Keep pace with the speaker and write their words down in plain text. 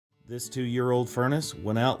This 2-year-old furnace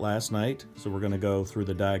went out last night, so we're going to go through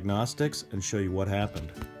the diagnostics and show you what happened.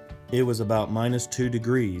 It was about -2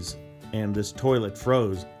 degrees, and this toilet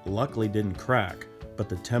froze. Luckily didn't crack, but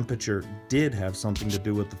the temperature did have something to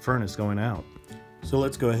do with the furnace going out. So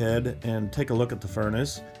let's go ahead and take a look at the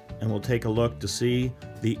furnace, and we'll take a look to see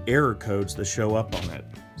the error codes that show up on it.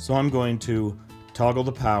 So I'm going to toggle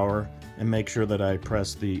the power and make sure that I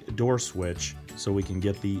press the door switch so we can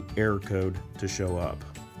get the error code to show up.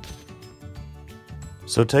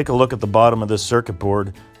 So take a look at the bottom of this circuit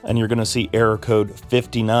board and you're going to see error code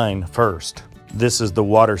 59 first. This is the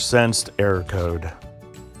water sensed error code.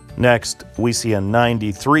 Next, we see a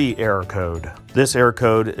 93 error code. This error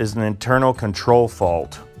code is an internal control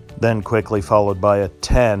fault, then quickly followed by a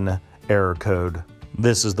 10 error code.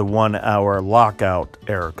 This is the 1-hour lockout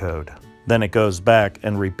error code. Then it goes back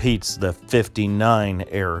and repeats the 59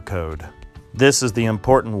 error code. This is the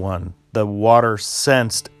important one, the water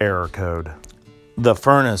sensed error code. The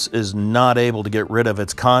furnace is not able to get rid of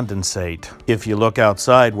its condensate. If you look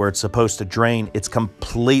outside where it's supposed to drain, it's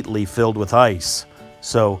completely filled with ice.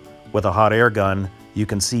 So with a hot air gun, you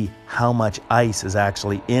can see how much ice is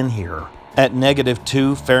actually in here. At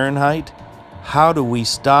 -2 Fahrenheit, how do we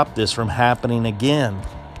stop this from happening again?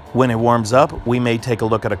 When it warms up, we may take a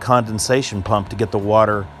look at a condensation pump to get the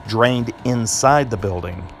water drained inside the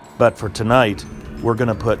building. But for tonight, we're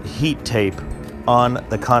going to put heat tape on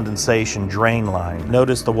the condensation drain line.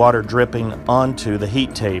 Notice the water dripping onto the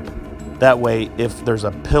heat tape. That way, if there's a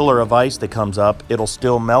pillar of ice that comes up, it'll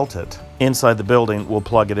still melt it. Inside the building, we'll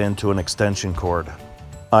plug it into an extension cord.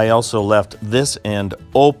 I also left this end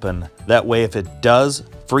open. That way, if it does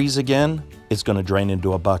freeze again, it's going to drain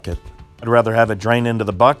into a bucket. I'd rather have it drain into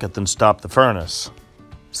the bucket than stop the furnace.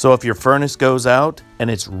 So if your furnace goes out and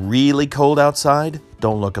it's really cold outside,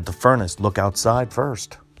 don't look at the furnace, look outside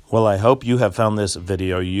first. Well, I hope you have found this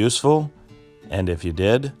video useful, and if you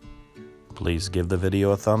did, please give the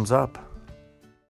video a thumbs up.